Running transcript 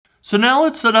So now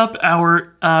let's set up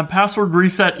our password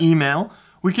reset email.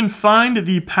 We can find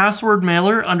the password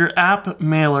mailer under app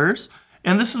mailers,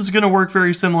 and this is going to work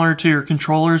very similar to your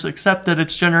controllers, except that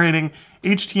it's generating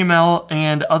HTML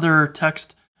and other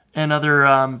text and other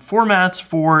formats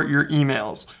for your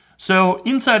emails. So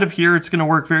inside of here, it's going to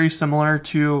work very similar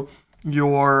to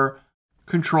your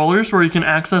controllers where you can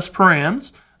access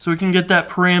params. So we can get that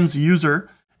params user,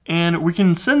 and we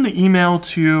can send the email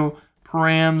to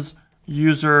params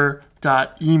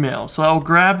user.email. So I'll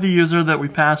grab the user that we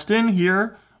passed in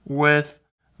here with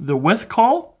the with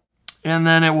call, and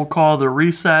then it will call the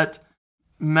reset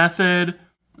method.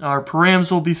 Our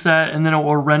params will be set, and then it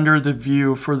will render the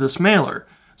view for this mailer.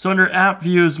 So under app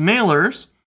views mailers,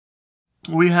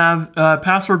 we have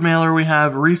password mailer, we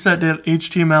have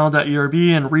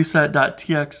reset.html.erb and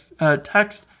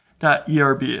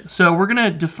reset.text.erb. So we're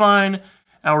going to define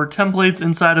our templates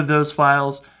inside of those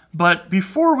files. But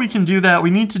before we can do that, we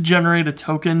need to generate a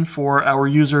token for our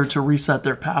user to reset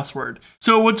their password.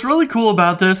 So what's really cool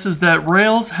about this is that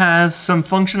Rails has some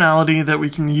functionality that we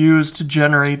can use to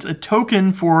generate a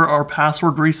token for our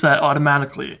password reset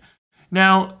automatically.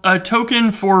 Now, a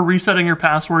token for resetting your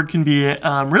password can be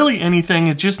really anything.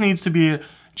 It just needs to be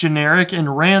generic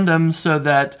and random so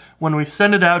that when we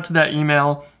send it out to that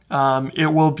email,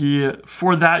 it will be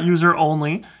for that user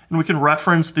only, and we can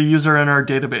reference the user in our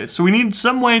database. So we need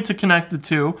some way to connect the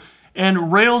two, and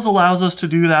Rails allows us to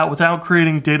do that without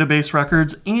creating database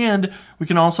records, and we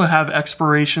can also have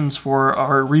expirations for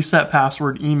our reset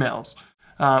password emails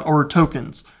or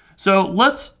tokens. So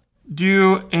let's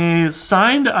do a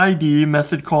signed ID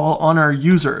method call on our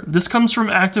user. This comes from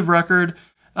Active Record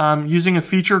using a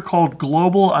feature called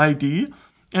Global ID,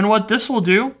 and what this will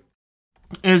do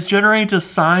is generate a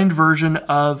signed version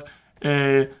of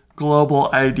a global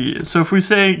ID. So if we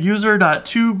say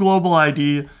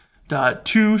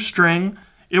user.toGlobalID.toString,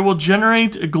 it will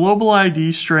generate a global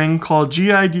ID string called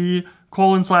GID://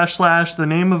 the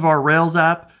name of our Rails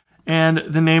app and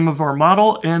the name of our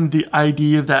model and the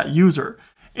ID of that user.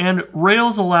 And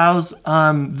Rails allows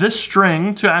this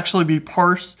string to actually be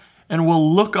parsed and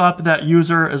will look up that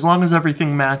user as long as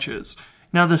everything matches.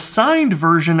 Now the signed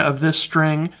version of this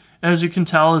string, as you can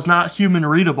tell, is not human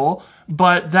readable,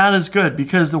 but that is good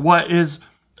because what is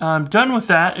done with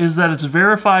that is that it's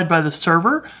verified by the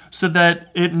server so that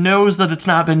it knows that it's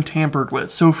not been tampered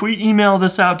with. So if we email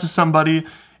this out to somebody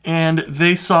and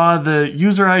they saw the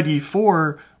user ID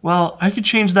 4, well, I could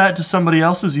change that to somebody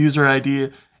else's user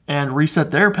ID and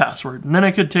reset their password, and then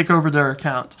I could take over their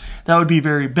account. That would be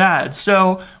very bad.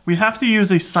 So we have to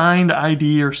use a signed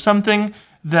ID or something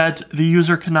that the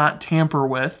user cannot tamper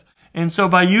with. And so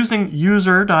by using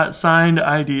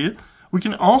user.signedID, we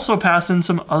can also pass in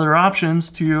some other options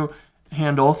to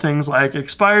handle things like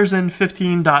expires in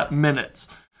 15.minutes.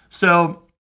 So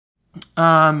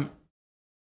that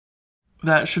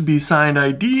should be signed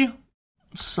ID.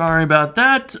 Sorry about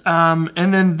that.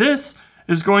 And then this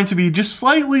is going to be just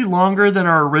slightly longer than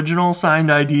our original signed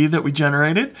ID that we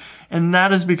generated, and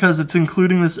that is because it's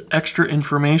including this extra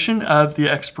information of the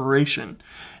expiration.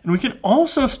 And we can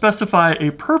also specify a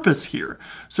purpose here.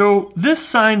 So this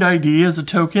signed ID is a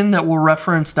token that will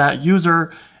reference that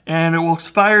user, and it will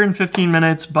expire in 15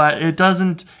 minutes, but it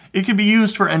can be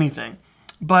used for anything.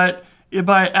 But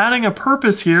by adding a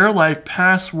purpose here, like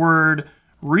password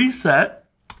reset,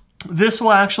 this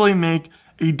will actually make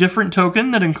a different token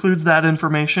that includes that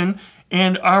information,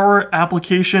 and our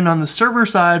application on the server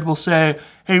side will say,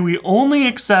 hey, we only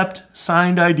accept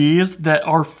signed IDs that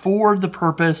are for the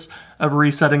purpose of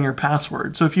resetting your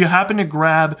password. So if you happen to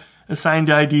grab a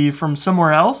signed ID from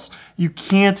somewhere else, you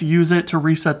can't use it to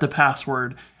reset the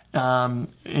password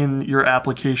in your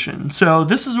application. So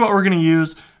this is what we're going to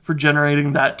use for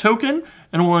generating that token,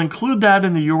 and we'll include that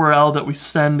in the URL that we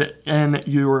send in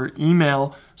your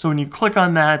email. So when you click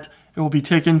on that, it will be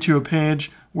taken to a page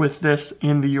with this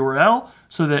in the URL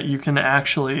so that you can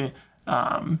actually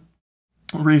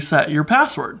reset your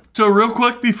password. So real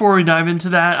quick before we dive into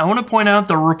that, I want to point out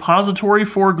the repository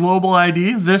for Global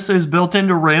ID. This is built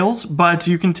into Rails, but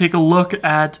you can take a look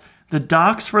at the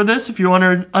docs for this if you want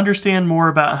to understand more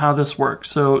about how this works.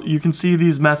 So you can see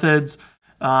these methods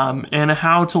and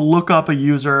how to look up a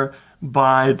user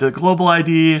by the global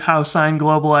ID, how signed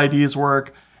global IDs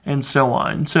work, and so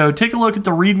on. So take a look at the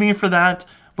README for that,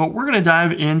 but we're going to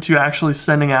dive into actually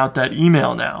sending out that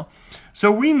email now.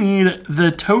 So we need the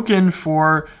token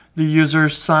for the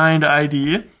user's signed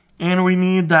ID, and we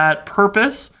need that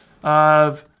purpose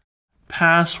of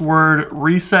password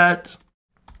reset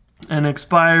and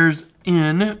expires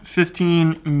in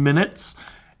 15 minutes.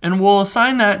 And we'll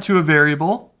assign that to a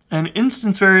variable, an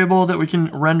instance variable that we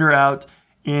can render out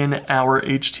in our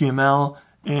HTML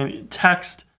and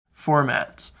text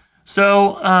formats.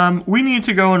 So we need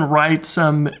to go and write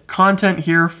some content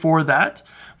here for that.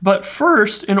 But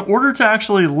first, in order to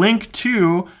actually link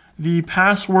to the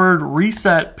password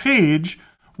reset page,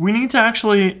 we need to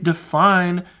actually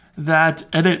define that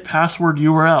edit password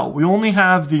URL. We only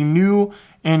have the new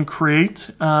and create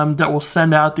that will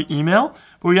send out the email,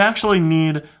 but we actually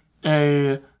need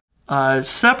a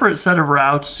separate set of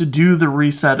routes to do the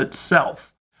reset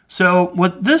itself. So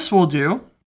what this will do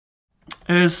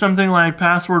is something like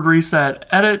password reset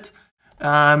edit,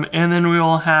 and then we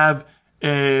will have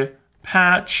a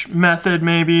patch method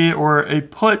maybe, or a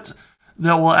put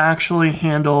that will actually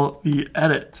handle the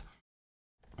edit.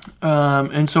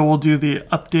 And so we'll do the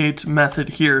update method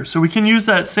here. So we can use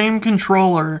that same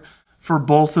controller for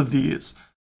both of these.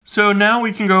 So now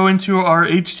we can go into our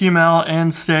HTML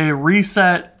and say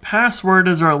reset password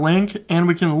as our link, and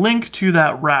we can link to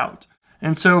that route.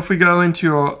 And so if we go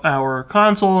into our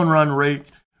console and run rake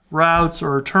routes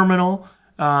or terminal,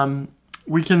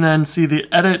 we can then see the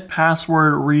edit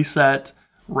password reset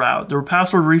route, the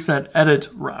password reset edit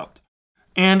route.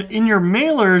 And in your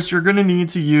mailers, you're going to need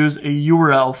to use a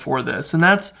URL for this. And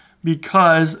that's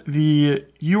because the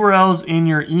URLs in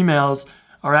your emails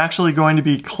are actually going to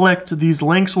be clicked. These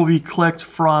links will be clicked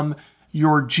from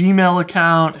your Gmail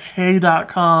account,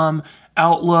 hey.com,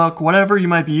 Outlook, whatever you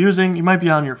might be using. You might be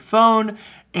on your phone,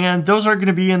 and those are going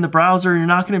to be in the browser. You're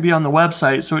not going to be on the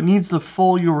website. So it needs the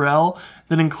full URL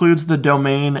that includes the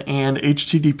domain and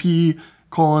HTTP://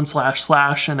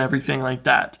 and everything like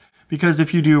that. Because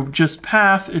if you do just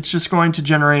path, it's just going to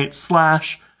generate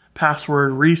 /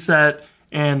 password reset,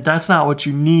 and that's not what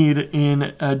you need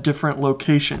in a different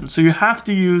location. So you have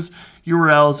to use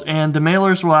URLs, and the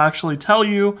mailers will actually tell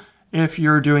you if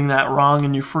you're doing that wrong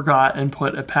and you forgot and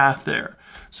put a path there.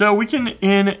 So we can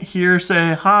in here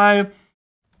say hi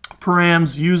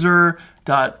params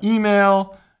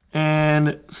user.email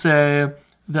and say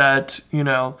that, you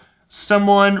know,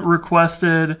 someone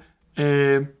requested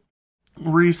a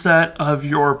reset of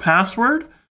your password.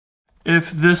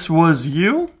 If this was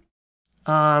you,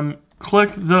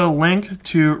 click the link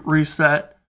to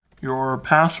reset your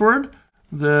password.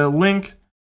 The link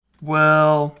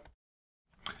will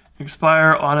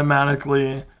expire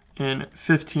automatically in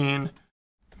 15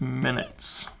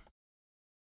 minutes.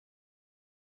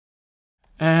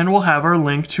 And we'll have our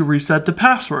link to reset the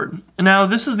password. Now,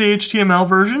 this is the HTML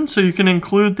version, so you can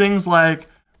include things like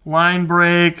line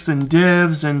breaks and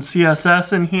divs and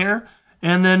CSS in here.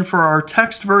 And then for our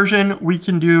text version, we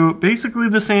can do basically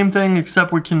the same thing,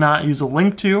 except we cannot use a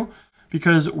link to,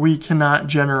 because we cannot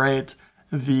generate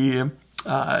the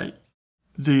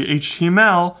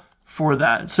HTML for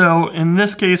that. So in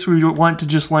this case, we want to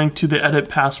just link to the edit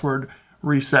password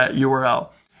reset URL.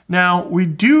 Now, we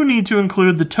do need to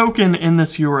include the token in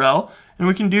this URL, and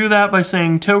we can do that by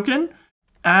saying token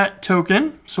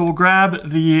 @token. So we'll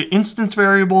grab the instance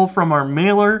variable from our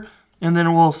mailer, and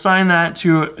then we'll assign that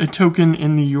to a token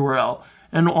in the URL.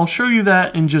 And I'll show you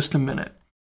that in just a minute.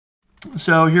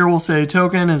 So here we'll say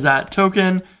token is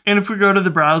 @token. And if we go to the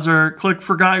browser, click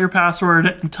forgot your password,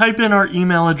 and type in our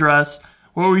email address,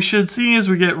 what we should see is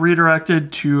we get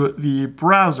redirected to the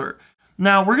browser.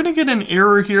 Now we're gonna get an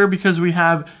error here because we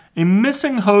have a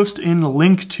missing host in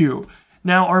link to.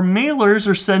 Now our mailers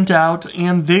are sent out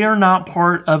and they are not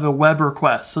part of a web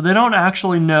request. So they don't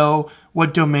actually know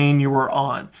what domain you are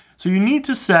on. So you need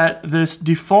to set this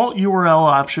default URL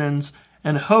options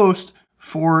and host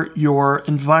for your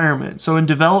environment. So in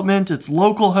development, it's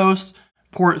localhost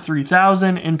port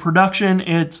 3000. In production,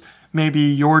 it's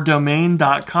maybe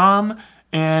yourdomain.com.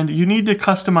 And you need to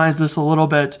customize this a little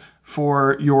bit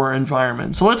for your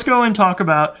environment. So let's go and talk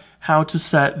about how to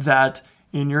set that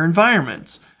in your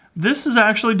environments. This is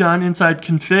actually done inside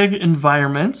config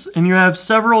environments, and you have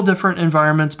several different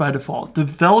environments by default: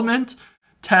 development,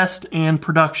 test, and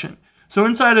production. So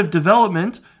inside of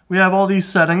development, we have all these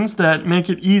settings that make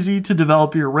it easy to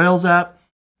develop your Rails app.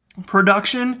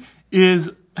 Production is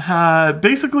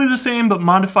basically the same, but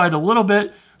modified a little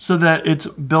bit so that it's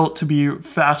built to be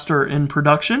faster in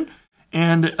production,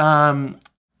 and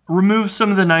remove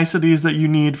some of the niceties that you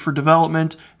need for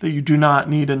development that you do not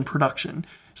need in production.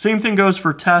 Same thing goes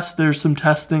for test. There's some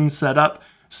test things set up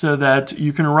so that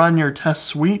you can run your test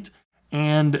suite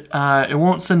and it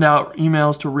won't send out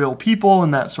emails to real people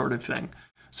and that sort of thing.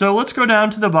 So let's go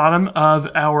down to the bottom of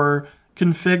our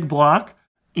config block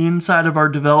inside of our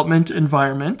development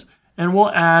environment, and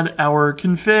we'll add our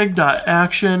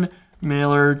config.action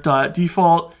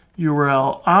mailer.default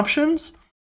URL options.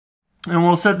 And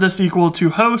we'll set this equal to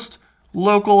host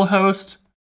localhost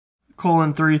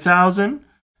 :3000.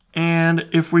 And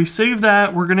if we save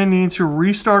that, we're going to need to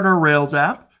restart our Rails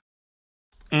app.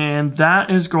 And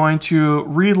that is going to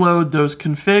reload those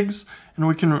configs, and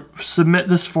we can submit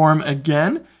this form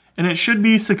again, and it should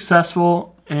be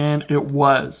successful, and it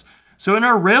was. So in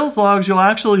our Rails logs, you'll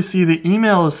actually see the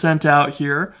email is sent out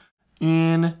here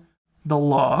in the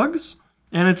logs,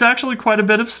 and it's actually quite a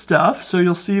bit of stuff. So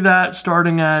you'll see that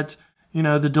starting at,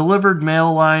 the delivered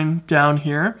mail line down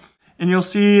here, and you'll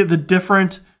see the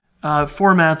different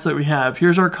formats that we have.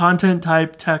 Here's our content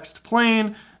type, text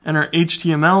plain, and our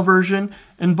HTML version,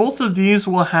 and both of these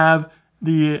will have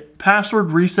the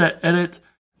password reset edit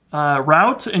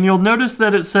route, and you'll notice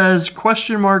that it says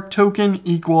 $token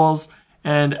equals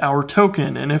and our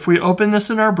token. And if we open this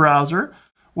in our browser,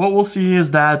 what we'll see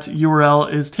is that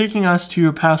URL is taking us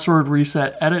to password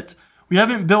reset edit. We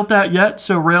haven't built that yet,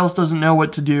 so Rails doesn't know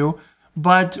what to do,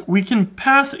 but we can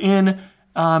pass in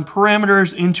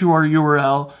parameters into our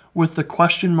URL with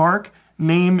the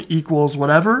name equals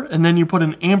whatever, and then you put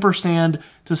an ampersand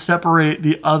to separate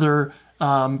the other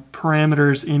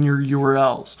parameters in your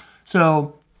URLs.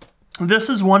 So this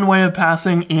is one way of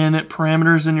passing in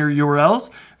parameters in your URLs.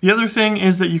 The other thing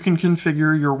is that you can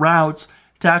configure your routes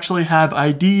to actually have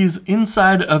IDs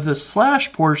inside of the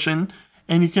slash portion,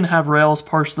 and you can have Rails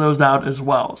parse those out as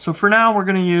well. So for now, we're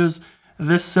going to use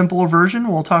this simple version.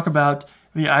 We'll talk about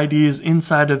the IDs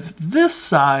inside of this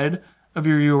side of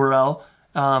your URL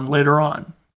later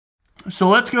on. So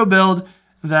let's go build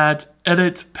that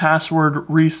edit password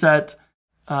reset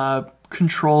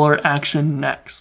controller action next.